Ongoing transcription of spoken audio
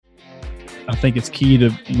I think it's key to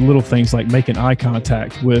little things like making eye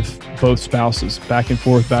contact with both spouses, back and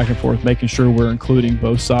forth, making sure we're including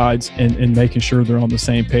both sides and making sure they're on the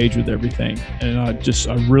same page with everything. And I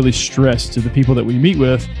really stress to the people that we meet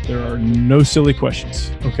with, there are no silly questions,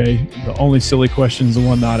 okay? The only silly question is the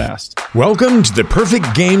one not asked. Welcome to the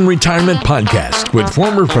Perfect Game Retirement Podcast with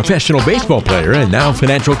former professional baseball player and now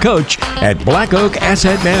financial coach at Black Oak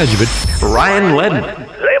Asset Management, Ryan Ledden.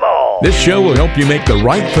 This show will help you make the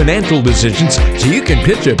right financial decisions so you can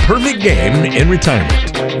pitch a perfect game in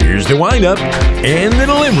retirement. Here's the windup and the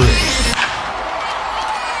delivery.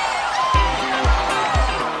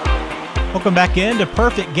 Welcome back into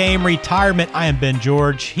Perfect Game Retirement. I am Ben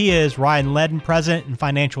George. He is Ryan Ledden, president and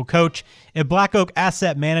financial coach at Black Oak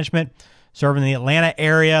Asset Management, serving the Atlanta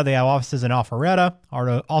area. They have offices in Alpharetta,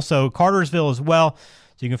 also Cartersville as well.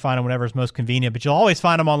 So you can find them whenever is most convenient. But you'll always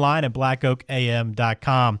find them online at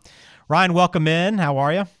blackoakam.com. Ryan, welcome in. How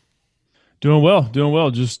are you? Doing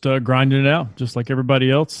well. Just grinding it out, just like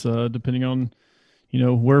everybody else, depending on,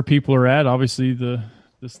 where people are at. Obviously,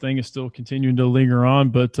 this thing is still continuing to linger on,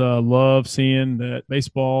 but love seeing that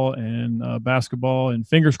baseball and basketball and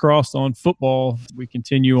fingers crossed on football, we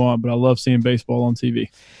continue on, but I love seeing baseball on TV.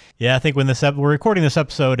 Yeah, I think when we're recording this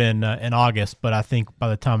episode in August, but I think by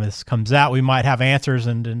the time this comes out, we might have answers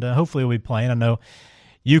and hopefully we'll be playing. I know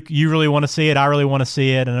you really want to see it. I really want to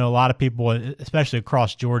see it. I know a lot of people, especially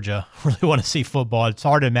across Georgia, really want to see football. It's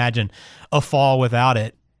hard to imagine a fall without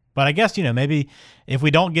it. But I guess, maybe if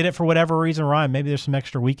we don't get it for whatever reason, Ryan, maybe there's some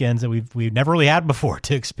extra weekends that we've never really had before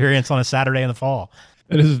to experience on a Saturday in the fall.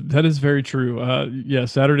 That is very true.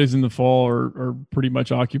 Saturdays in the fall are pretty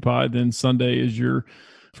much occupied. Then Sunday is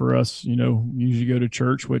for us, usually go to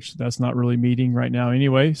church, which that's not really meeting right now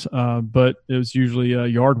anyways. But it was usually a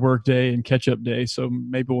yard work day and catch up day. So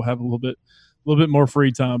maybe we'll have a little bit more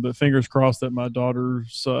free time, but fingers crossed that my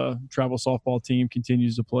daughter's travel softball team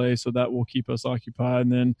continues to play. So that will keep us occupied.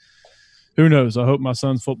 And then who knows? I hope my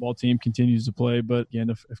son's football team continues to play. But again,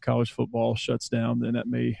 if college football shuts down, then that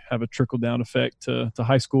may have a trickle down effect to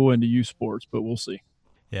high school and to youth sports, but we'll see.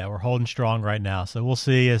 Yeah, we're holding strong right now. So we'll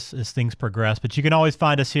see as things progress. But you can always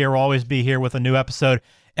find us here. We'll always be here with a new episode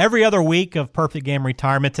every other week of Perfect Game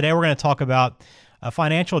Retirement. Today we're going to talk about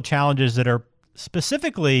financial challenges that are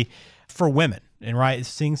specifically for women, and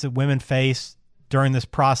it's things that women face during this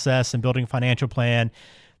process and building a financial plan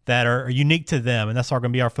that are unique to them. And that's going to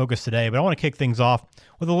be our focus today. But I want to kick things off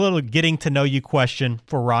with a little getting to know you question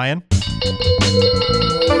for Ryan.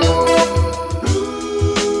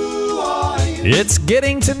 It's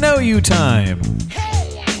getting to know you time.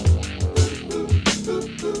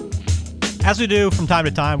 As we do from time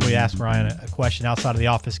to time, we ask Ryan a question outside of the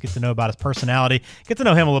office, get to know about his personality, get to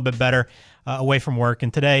know him a little bit better away from work.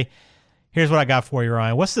 And today, here's what I got for you,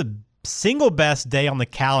 Ryan. What's the single best day on the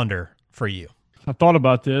calendar for you? I thought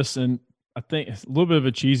about this, and I think it's a little bit of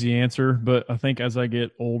a cheesy answer, but I think as I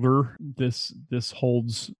get older, this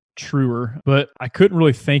holds truer. But I couldn't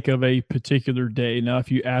really think of a particular day. Now,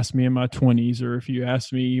 if you asked me in my 20s, or if you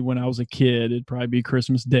asked me when I was a kid, it'd probably be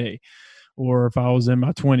Christmas Day. Or if I was in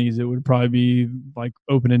my 20s, it would probably be like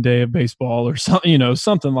opening day of baseball or something,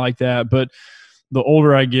 something like that. But the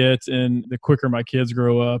older I get and the quicker my kids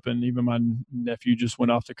grow up, and even my nephew just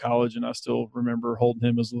went off to college and I still remember holding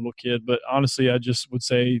him as a little kid. But honestly, I just would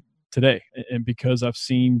say today, and because I've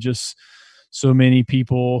seen just so many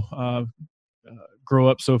people grow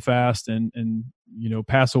up so fast and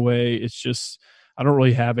pass away, it's just, I don't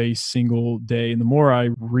really have a single day. And the more I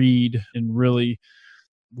read and really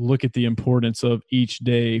look at the importance of each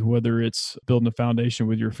day, whether it's building a foundation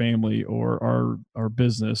with your family or our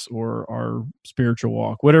business or our spiritual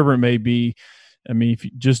walk, whatever it may be. I mean, if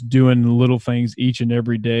you just doing little things each and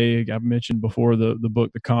every day, I've mentioned before the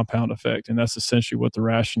book, The Compound Effect, and that's essentially what The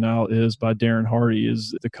Rationale is by Darren Hardy,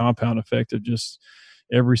 is the compound effect of just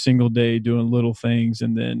every single day doing little things,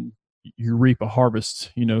 and then you reap a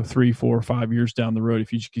harvest, 3, 4, 5 years down the road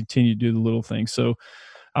if you just continue to do the little things. So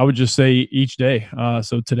I would just say each day.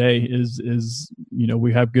 So today is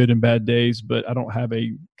we have good and bad days, but I don't have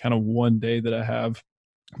a kind of one day that I have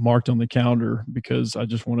marked on the calendar because I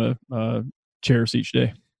just want to cherish each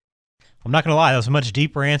day. I'm not going to lie, that was a much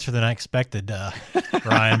deeper answer than I expected,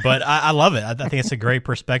 Ryan, but I love it. I think it's a great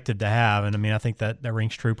perspective to have. And I mean, I think that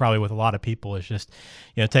rings true probably with a lot of people. It's just,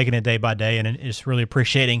 taking it day by day and just really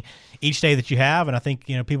appreciating each day that you have. And I think,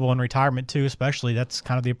 people in retirement too, especially, that's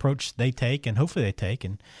kind of the approach they take and hopefully they take.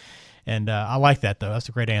 And I like that, though. That's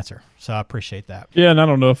a great answer. So I appreciate that. Yeah, and I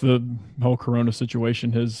don't know if the whole Corona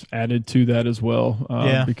situation has added to that as well.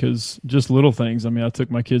 Because just little things. I mean, I took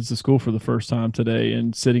my kids to school for the first time today,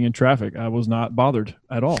 and sitting in traffic, I was not bothered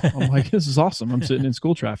at all. I'm like, this is awesome. I'm sitting in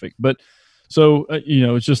school traffic. But So,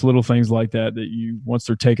 it's just little things like that you, once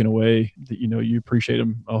they're taken away, that, you appreciate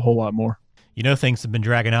them a whole lot more. Things have been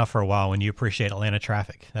dragging out for a while when you appreciate Atlanta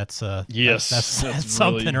traffic. That's yes, that's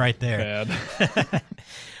something really right there. Bad.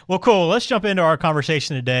 Well, cool. Let's jump into our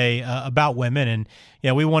conversation today about women.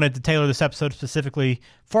 And we wanted to tailor this episode specifically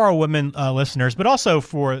for our women listeners, but also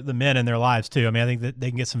for the men in their lives too. I think that they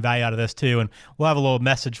can get some value out of this too. And we'll have a little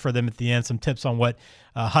message for them at the end, some tips on what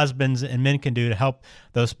husbands and men can do to help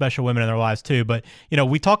those special women in their lives too. But,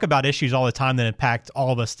 we talk about issues all the time that impact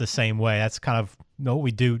all of us the same way. That's kind of what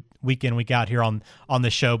we do week in, week out here on the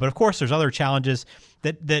show. But of course, there's other challenges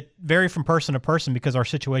that vary from person to person because our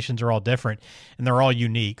situations are all different and they're all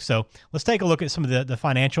unique. So let's take a look at some of the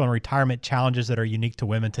financial and retirement challenges that are unique to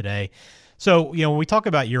women today. So, when we talk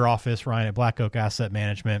about your office, Ryan, at Black Oak Asset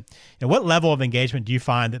Management, what level of engagement do you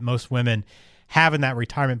find that most women have in that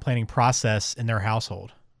retirement planning process in their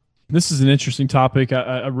household? This is an interesting topic.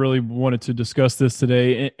 I really wanted to discuss this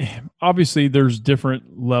today. Obviously, there's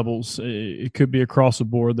different levels. It could be across the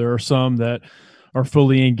board. There are some that are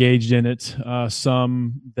fully engaged in it,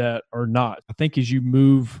 some that are not. I think as you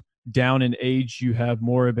move down in age, you have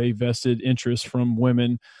more of a vested interest from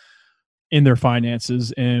women in their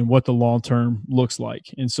finances and what the long term looks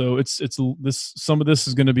like. And so it's some of this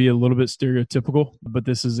is going to be a little bit stereotypical, but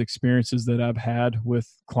this is experiences that I've had with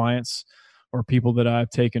clients or people that I've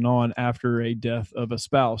taken on after a death of a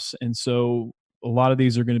spouse. And so a lot of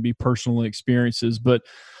these are going to be personal experiences, but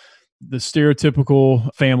the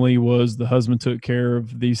stereotypical family was the husband took care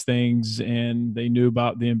of these things and they knew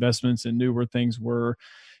about the investments and knew where things were.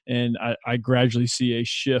 And I gradually see a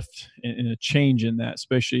shift and a change in that,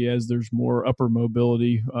 especially as there's more upper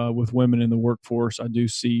mobility with women in the workforce. I do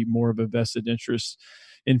see more of a vested interest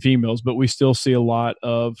in females, but we still see a lot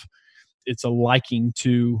of, it's a liking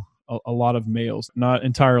to a lot of males, not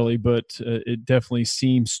entirely, but it definitely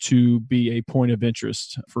seems to be a point of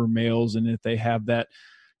interest for males. And if they have that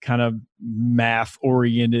kind of math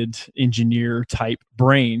oriented engineer type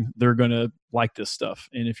brain, they're going to like this stuff.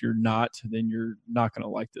 And if you're not, then you're not going to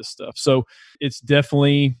like this stuff. So it's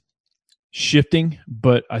definitely shifting,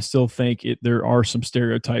 but I still think there are some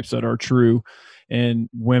stereotypes that are true, and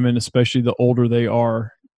women, especially the older they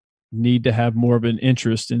are, need to have more of an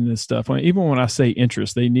interest in this stuff. Even when I say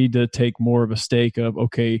interest, they need to take more of a stake of,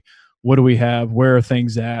 okay, what do we have? Where are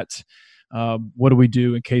things at? What do we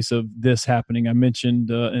do in case of this happening? I mentioned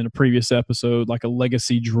in a previous episode, like a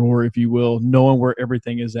legacy drawer, if you will, knowing where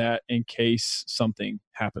everything is at in case something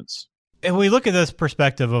happens. And we look at this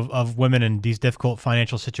perspective of women in these difficult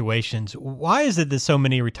financial situations. Why is it that so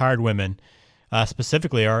many retired women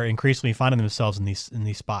specifically are increasingly finding themselves in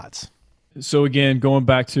these spots? So again, going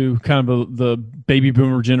back to kind of the baby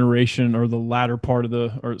boomer generation, or the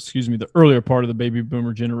earlier part of the baby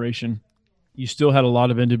boomer generation, you still had a lot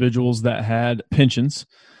of individuals that had pensions.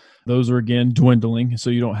 Those are, again, dwindling, so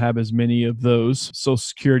you don't have as many of those. Social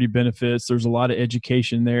Security benefits, there's a lot of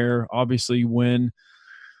education there. Obviously, when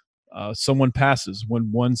someone passes,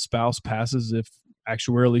 when one spouse passes, if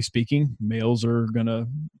actuarially speaking, males are going to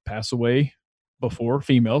pass away before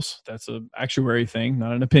females. That's an actuary thing,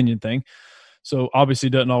 not an opinion thing. So obviously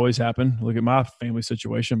it doesn't always happen. Look at my family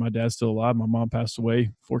situation. My dad's still alive. My mom passed away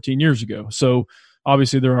 14 years ago. So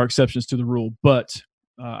obviously there are exceptions to the rule, but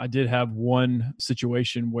I did have one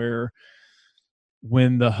situation where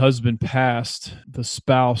when the husband passed, the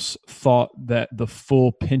spouse thought that the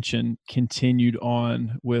full pension continued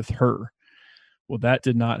on with her. Well, that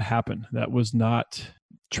did not happen. That was not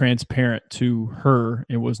transparent to her.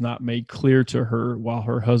 It was not made clear to her while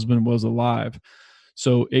her husband was alive.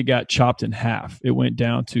 So it got chopped in half. It went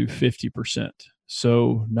down to 50%.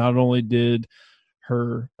 So not only did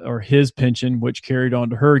his pension, which carried on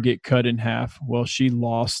to her, get cut in half, well, she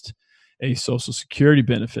lost a Social Security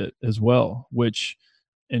benefit as well, which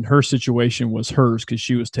in her situation was hers because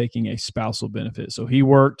she was taking a spousal benefit. So he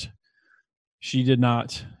worked, she did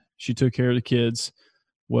not. She took care of the kids.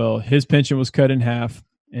 Well, his pension was cut in half.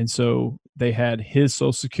 And so they had his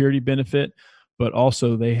Social Security benefit, but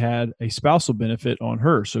also they had a spousal benefit on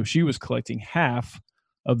her. So she was collecting half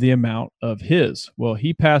of the amount of his. Well,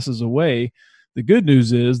 he passes away. The good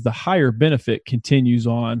news is the higher benefit continues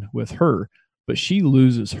on with her, but she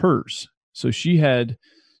loses hers. So she had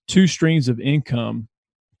two streams of income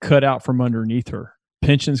cut out from underneath her.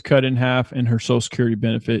 Pensions cut in half, and her Social Security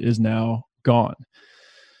benefit is now gone.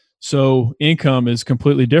 So income is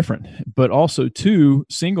completely different. But also, too,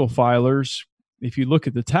 single filers, if you look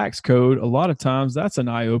at the tax code, a lot of times that's an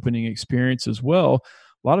eye-opening experience as well.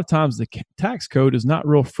 A lot of times the tax code is not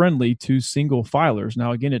real friendly to single filers.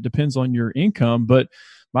 Now, again, it depends on your income, but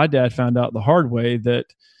my dad found out the hard way that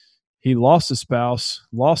he lost a spouse,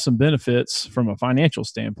 lost some benefits from a financial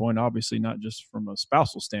standpoint, obviously not just from a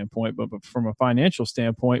spousal standpoint, but from a financial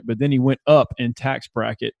standpoint. But then he went up in tax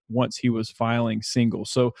bracket once he was filing single.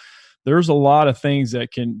 So there's a lot of things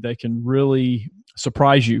that can really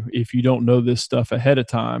surprise you if you don't know this stuff ahead of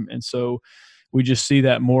time. And so we just see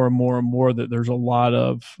that more and more and more, that there's a lot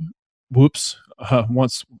of whoops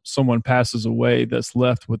once someone passes away that's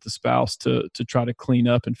left with the spouse to try to clean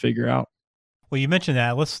up and figure out. Well, you mentioned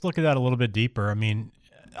that. Let's look at that a little bit deeper. I mean,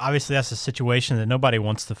 obviously that's a situation that nobody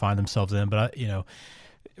wants to find themselves in, but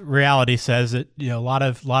reality says that, a lot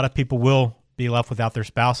of people will be left without their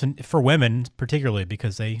spouse, and for women particularly,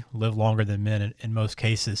 because they live longer than men in most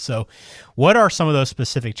cases. So what are some of those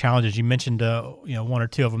specific challenges? You mentioned, one or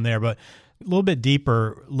two of them there, but a little bit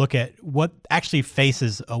deeper look at what actually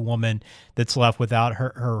faces a woman that's left without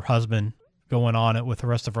her husband going on it with the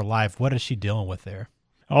rest of her life. What is she dealing with there?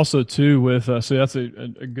 Also, too, with so that's a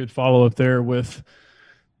good follow up there with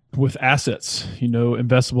assets,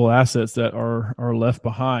 investable assets that are left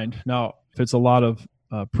behind. Now, if it's a lot of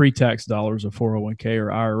pre-tax dollars of 401k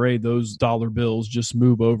or IRA, those dollar bills just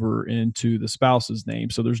move over into the spouse's name,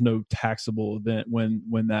 so there's no taxable event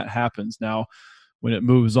when that happens. Now, when it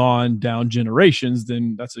moves on down generations,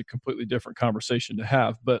 then that's a completely different conversation to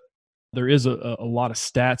have. But there is a lot of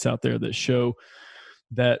stats out there that show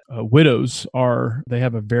that widows they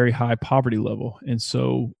have a very high poverty level. And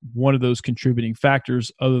so one of those contributing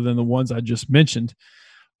factors, other than the ones I just mentioned,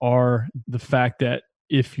 are the fact that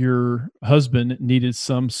if your husband needed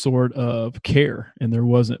some sort of care and there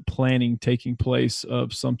wasn't planning taking place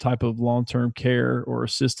of some type of long-term care or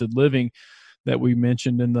assisted living that we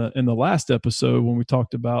mentioned in the last episode when we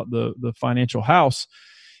talked about the financial house,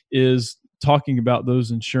 is talking about those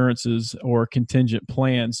insurances or contingent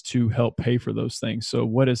plans to help pay for those things. So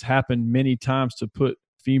what has happened many times to put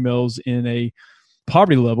females in a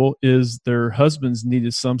poverty level is their husbands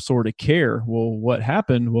needed some sort of care. Well, what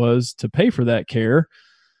happened was, to pay for that care,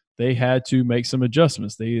 they had to make some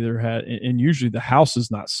adjustments. They either had, and usually the house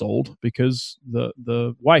is not sold because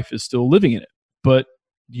the wife is still living in it, but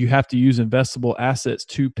you have to use investable assets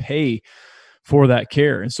to pay for that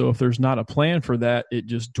care. And so if there's not a plan for that, it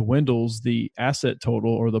just dwindles the asset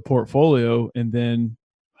total or the portfolio. And then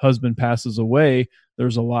husband passes away,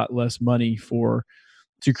 there's a lot less money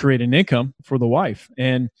to create an income for the wife.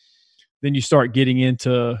 And then you start getting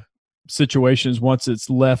into situations, once it's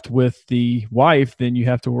left with the wife, then you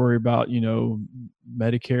have to worry about, Medicare,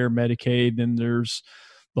 Medicaid. Then there's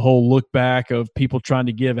the whole look back of people trying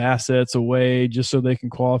to give assets away just so they can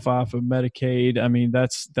qualify for Medicaid. I mean,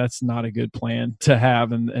 that's not a good plan to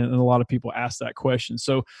have. And a lot of people ask that question.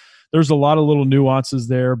 So there's a lot of little nuances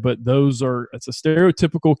there, but it's a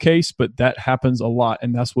stereotypical case, but that happens a lot.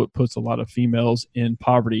 And that's what puts a lot of females in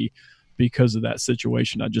poverty because of that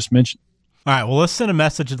situation I just mentioned. All right, well, let's send a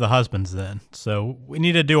message to the husbands then. So we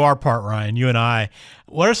need to do our part, Ryan, you and I.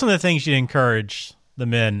 What are some of the things you'd encourage the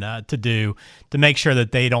men to do to make sure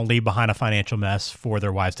that they don't leave behind a financial mess for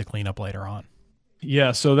their wives to clean up later on?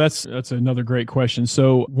 Yeah, so that's another great question.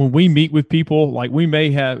 So when we meet with people, like we may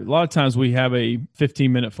have, a lot of times we have a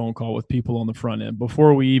 15-minute phone call with people on the front end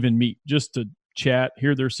before we even meet, just to chat,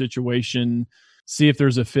 hear their situation, see if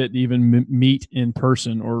there's a fit to even meet in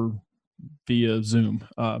person or via Zoom.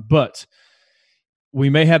 But we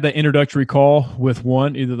may have that introductory call with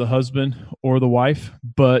either the husband or the wife,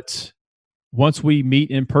 but once we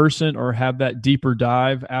meet in person or have that deeper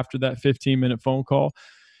dive after that 15-minute phone call,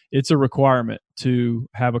 it's a requirement to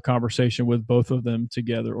have a conversation with both of them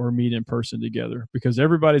together or meet in person together, because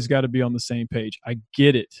everybody's got to be on the same page. I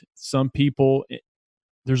get it. Some people,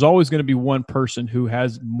 there's always going to be one person who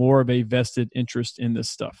has more of a vested interest in this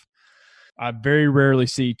stuff. I very rarely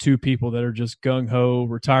see two people that are just gung-ho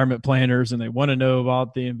retirement planners and they want to know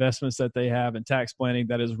about the investments that they have and tax planning.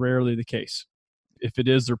 That is rarely the case. If it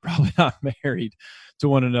is, they're probably not married to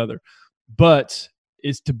one another. But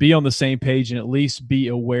it's to be on the same page and at least be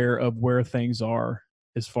aware of where things are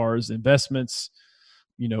as far as investments,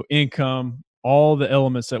 income, all the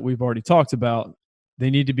elements that we've already talked about. They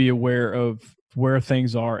need to be aware of where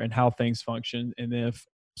things are and how things function. And if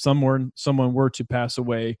someone were to pass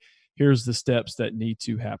away, here's the steps that need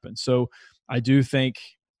to happen. So I do think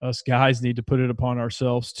us guys need to put it upon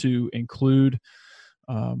ourselves to include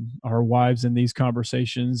our wives in these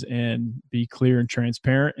conversations and be clear and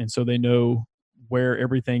transparent. And so they know where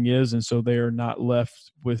everything is. And so they are not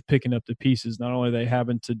left with picking up the pieces. Not only are they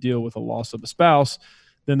having to deal with a loss of a spouse,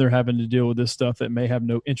 then they're having to deal with this stuff that may have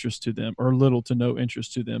no interest to them or little to no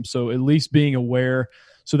interest to them. So at least being aware.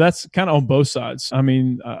 So that's kind of on both sides. I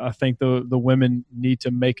mean, I think the women need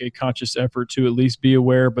to make a conscious effort to at least be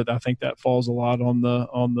aware, but I think that falls a lot on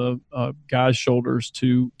the guys' shoulders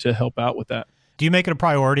to help out with that. Do you make it a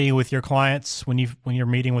priority with your clients when you're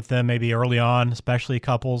meeting with them, maybe early on, especially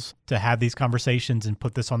couples, to have these conversations and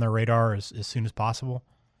put this on their radar as soon as possible?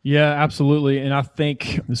 Yeah, absolutely. And I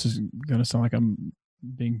think this is going to sound like I'm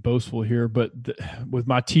being boastful here, but with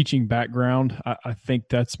my teaching background, I think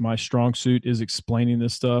that's my strong suit, is explaining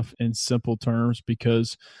this stuff in simple terms,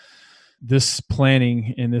 because this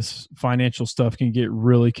planning and this financial stuff can get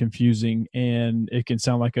really confusing, and it can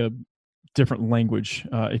sound like a different language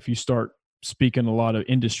if you start speaking a lot of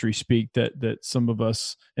industry speak that some of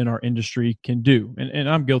us in our industry can do. And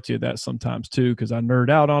I'm guilty of that sometimes too, because I nerd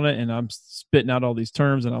out on it and I'm spitting out all these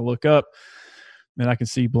terms, and I look up and I can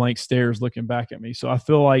see blank stares looking back at me. So I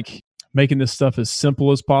feel like making this stuff as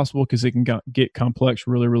simple as possible, because it can get complex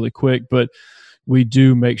really, really quick. But we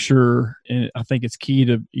do make sure, and I think it's key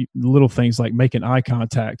to little things like making eye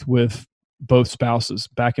contact with both spouses,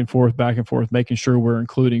 back and forth, making sure we're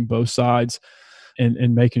including both sides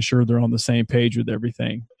and making sure they're on the same page with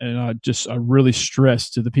everything. And I really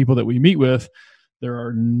stress to the people that we meet with, there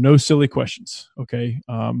are no silly questions. Okay.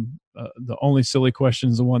 The only silly question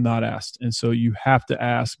is the one not asked. And so you have to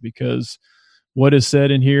ask, because what is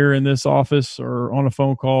said in here in this office or on a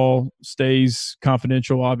phone call stays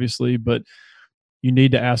confidential, obviously, but you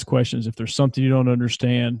need to ask questions. If there's something you don't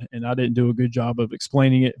understand and I didn't do a good job of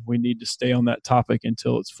explaining it, we need to stay on that topic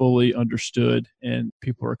until it's fully understood and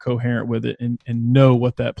people are coherent with it and know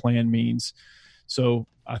what that plan means. So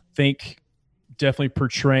I think definitely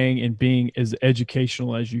portraying and being as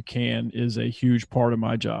educational as you can is a huge part of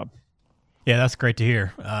my job. Yeah, that's great to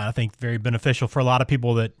hear. I think very beneficial for a lot of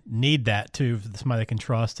people that need that too, somebody they can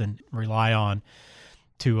trust and rely on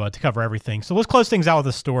to cover everything. So let's close things out with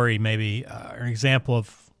a story, maybe an example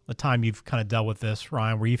of a time you've kind of dealt with this,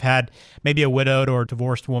 Ryan, where you've had maybe a widowed or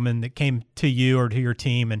divorced woman that came to you or to your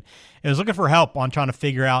team and was looking for help on trying to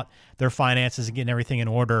figure out their finances and getting everything in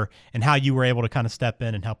order, and how you were able to kind of step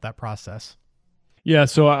in and help that process. Yeah,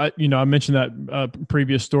 so I mentioned that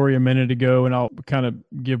previous story a minute ago, and I'll kind of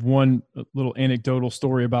give one little anecdotal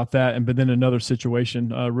story about that, but then another situation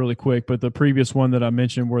really quick. But the previous one that I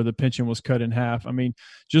mentioned, where the pension was cut in half, I mean,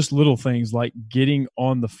 just little things like getting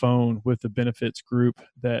on the phone with the benefits group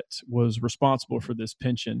that was responsible for this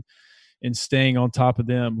pension and staying on top of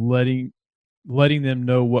them, letting them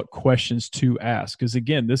know what questions to ask. Because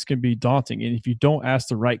again, this can be daunting. And if you don't ask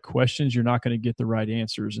the right questions, you're not going to get the right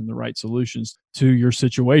answers and the right solutions to your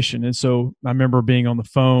situation. And so I remember being on the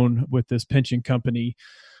phone with this pension company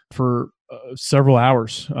for several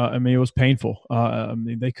hours. I mean, it was painful. I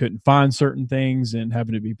mean, they couldn't find certain things, and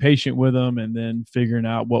having to be patient with them, and then figuring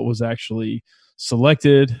out what was actually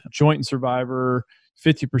selected, joint and survivor,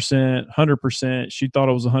 50%, 100%. She thought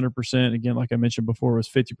it was 100%. Again, like I mentioned before, it was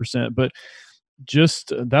 50%. But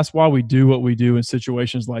just that's why we do what we do in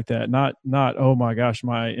situations like that. Not, oh my gosh,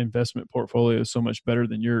 my investment portfolio is so much better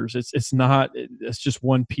than yours. It's not, it's just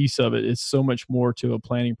one piece of it. It's so much more to a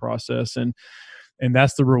planning process. And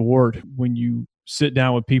that's the reward when you sit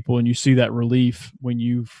down with people and you see that relief when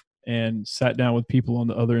you've sat down with people on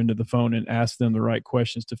the other end of the phone and asked them the right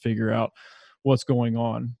questions to figure out what's going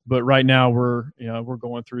on. But right now we're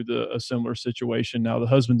going through a similar situation. Now the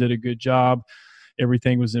husband did a good job.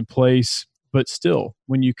 Everything was in place. But still,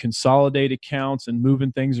 when you consolidate accounts and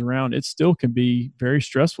moving things around, it still can be very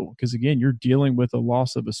stressful, because again, you're dealing with a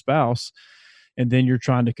loss of a spouse, and then you're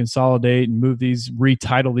trying to consolidate and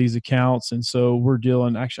retitle these accounts. And so we're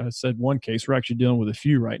dealing, actually, I said one case, we're actually dealing with a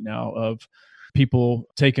few right now of people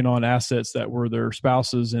taking on assets that were their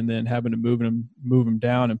spouses and then having to move them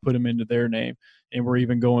down and put them into their name. And we're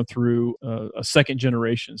even going through a second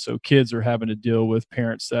generation. So kids are having to deal with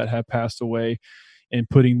parents that have passed away and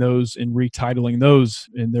putting those and retitling those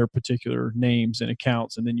in their particular names and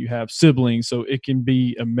accounts. And then you have siblings. So it can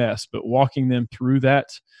be a mess, but walking them through that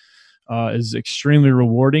is extremely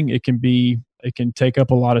rewarding. It can take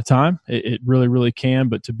up a lot of time. It really, really can.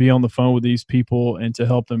 But to be on the phone with these people and to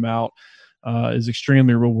help them out is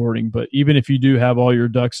extremely rewarding. But even if you do have all your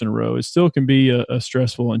ducks in a row, it still can be a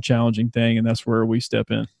stressful and challenging thing. And that's where we step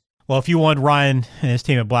in. Well, if you want Ryan and his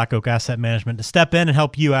team at Black Oak Asset Management to step in and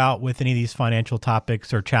help you out with any of these financial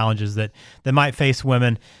topics or challenges that might face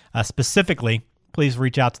women specifically, please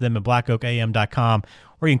reach out to them at blackoakam.com,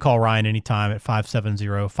 or you can call Ryan anytime at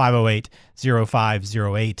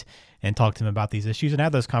 570-508-0508 and talk to him about these issues and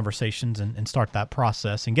have those conversations and start that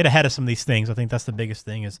process and get ahead of some of these things. I think that's the biggest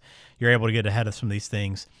thing, is you're able to get ahead of some of these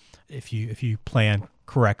things if you plan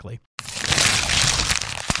correctly.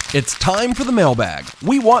 It's time for the mailbag.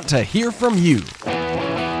 We want to hear from you.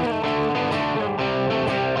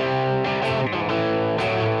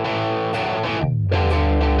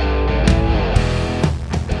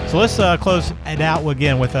 So let's close it out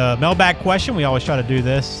again with a mailbag question. We always try to do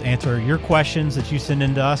this, answer your questions that you send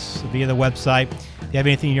in to us via the website. If you have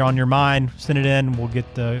anything on your mind, send it in. We'll get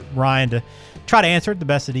Ryan to try to answer it the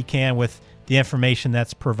best that he can with the information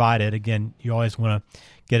that's provided. Again, you always want to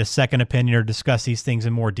get a second opinion or discuss these things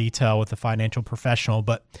in more detail with a financial professional.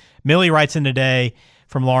 But Millie writes in today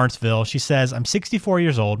from Lawrenceville. She says, I'm 64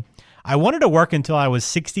 years old. I wanted to work until I was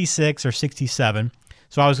 66 or 67.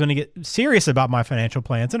 So I was going to get serious about my financial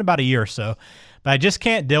plans in about a year or so, but I just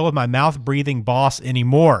can't deal with my mouth-breathing boss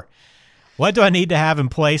anymore. What do I need to have in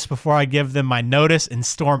place before I give them my notice and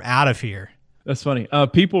storm out of here? That's funny.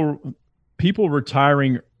 People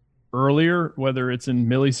retiring earlier, whether it's in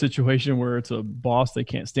Millie's situation where it's a boss they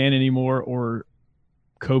can't stand anymore or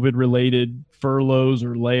COVID-related furloughs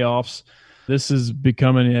or layoffs, this is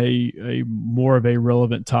becoming a more of a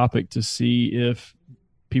relevant topic to see if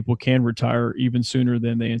people can retire even sooner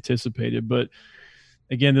than they anticipated. But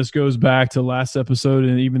again, this goes back to last episode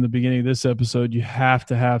and even the beginning of this episode. You have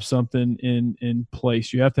to have something in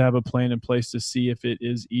place. You have to have a plan in place to see if it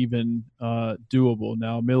is even doable.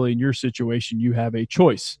 Now, Millie, in your situation, you have a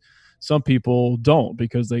choice. Some people don't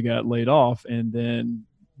because they got laid off, and then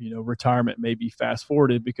retirement may be fast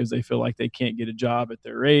forwarded because they feel like they can't get a job at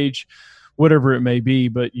their age, whatever it may be.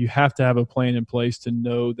 But you have to have a plan in place to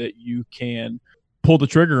know that you can pull the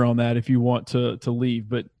trigger on that if you want to leave.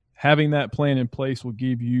 But having that plan in place will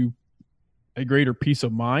give you a greater peace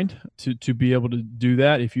of mind to be able to do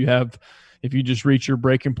that. If you just reach your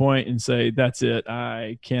breaking point and say, that's it,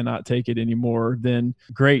 I cannot take it anymore, then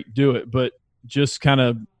great, do it. But just kind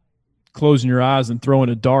of closing your eyes and throwing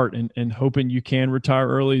a dart and hoping you can retire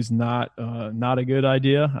early is not a good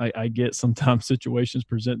idea. I get sometimes situations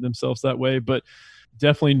present themselves that way, but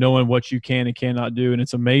definitely knowing what you can and cannot do. And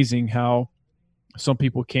it's amazing how some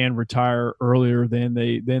people can retire earlier than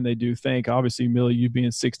they do think. Obviously, Millie, you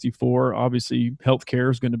being 64, obviously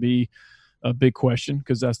healthcare is going to be a big question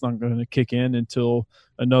because that's not going to kick in until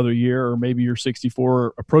another year, or maybe you're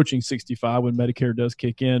 64 approaching 65 when Medicare does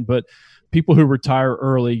kick in. But people who retire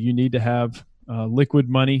early, you need to have liquid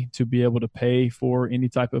money to be able to pay for any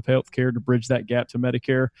type of healthcare to bridge that gap to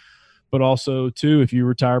Medicare. But also, too, if you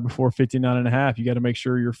retire before 59 and a half, you got to make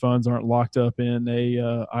sure your funds aren't locked up in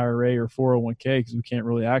a IRA or 401k because we can't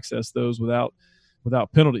really access those without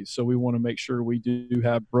penalties. So we want to make sure we do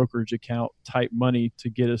have brokerage account type money to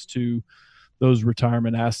get us to those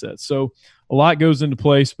retirement assets. So a lot goes into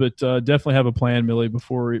place, but definitely have a plan, Millie,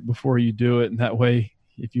 before you do it. And that way,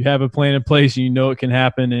 if you have a plan in place, you know it can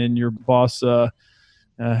happen, and your boss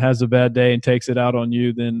has a bad day and takes it out on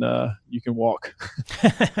you, then you can walk.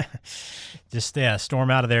 Just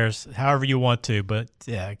storm out of there however you want to, but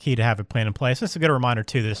key to have a plan in place. That's a good reminder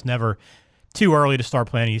too that it's never too early to start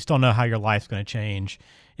planning. You still know how your life's going to change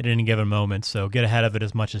at any given moment, so get ahead of it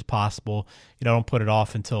as much as possible. Don't put it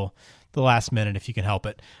off until the last minute if you can help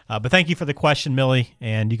it. But thank you for the question, Millie,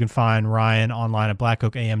 and you can find Ryan online at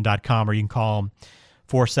blackoakam.com, or you can call him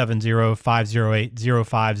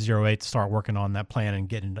 470-508-0508 to start working on that plan and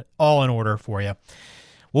getting it all in order for you.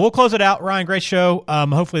 Well, we'll close it out. Ryan, great show.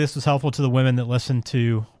 Hopefully this was helpful to the women that listen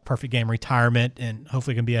to Perfect Game Retirement, and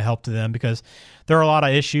hopefully it can be a help to them because there are a lot of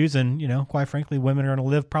issues, and, quite frankly, women are going to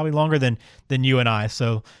live probably longer than you and I.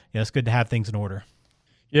 So, it's good to have things in order.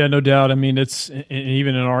 Yeah, no doubt. I mean, it's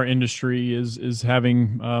even in our industry is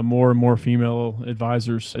having more and more female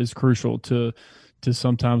advisors is crucial to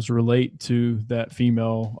sometimes relate to that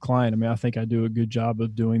female client. I mean, I think I do a good job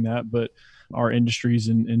of doing that, but our industry is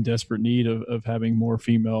in desperate need of having more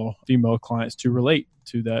female clients to relate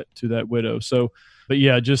to that widow. So, but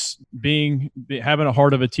yeah, just having a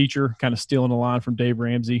heart of a teacher, kind of stealing a line from Dave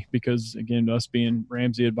Ramsey, because again, us being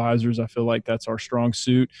Ramsey advisors, I feel like that's our strong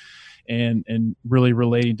suit, and really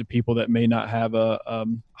relating to people that may not have a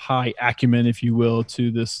high acumen, if you will,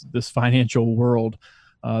 to this financial world.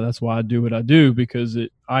 That's why I do what I do, because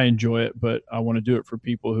I enjoy it, but I want to do it for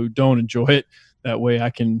people who don't enjoy it. That way I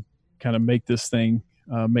can kind of make this thing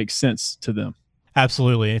make sense to them.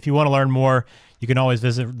 Absolutely. And if you want to learn more, you can always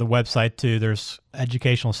visit the website too. There's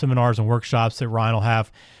educational seminars and workshops that Ryan will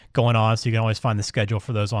have going on, so you can always find the schedule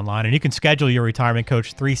for those online. And you can schedule your Retirement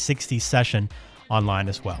Coach 360 session online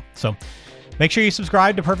as well. So make sure you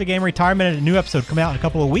subscribe to Perfect Game Retirement, and a new episode come out in a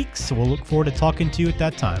couple of weeks. So we'll look forward to talking to you at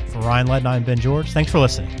that time. For Ryan Ledden, I'm Ben George. Thanks for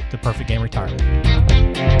listening to Perfect Game Retirement.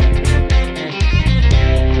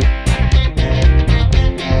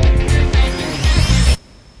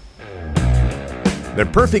 The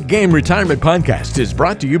Perfect Game Retirement Podcast is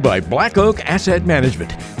brought to you by Black Oak Asset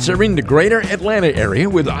Management, serving the greater Atlanta area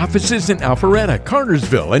with offices in Alpharetta,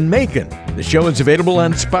 Cartersville, and Macon. The show is available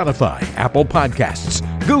on Spotify, Apple Podcasts,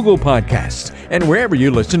 Google Podcasts, and wherever you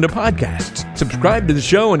listen to podcasts. Subscribe to the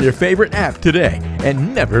show on your favorite app today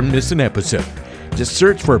and never miss an episode. Just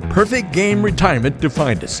search for Perfect Game Retirement to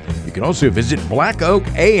find us. You can also visit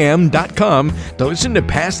blackoakam.com to listen to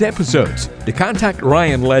past episodes, to contact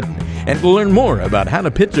Ryan Ledden, and to learn more about how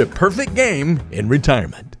to pitch a perfect game in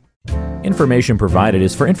retirement. Information provided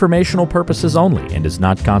is for informational purposes only and does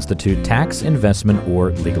not constitute tax, investment,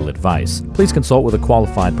 or legal advice. Please consult with a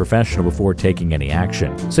qualified professional before taking any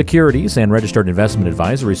action. Securities and registered investment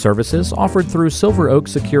advisory services offered through Silver Oak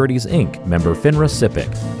Securities, Inc., member FINRA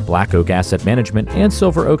SIPC. Black Oak Asset Management and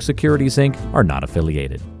Silver Oak Securities, Inc. are not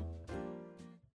affiliated.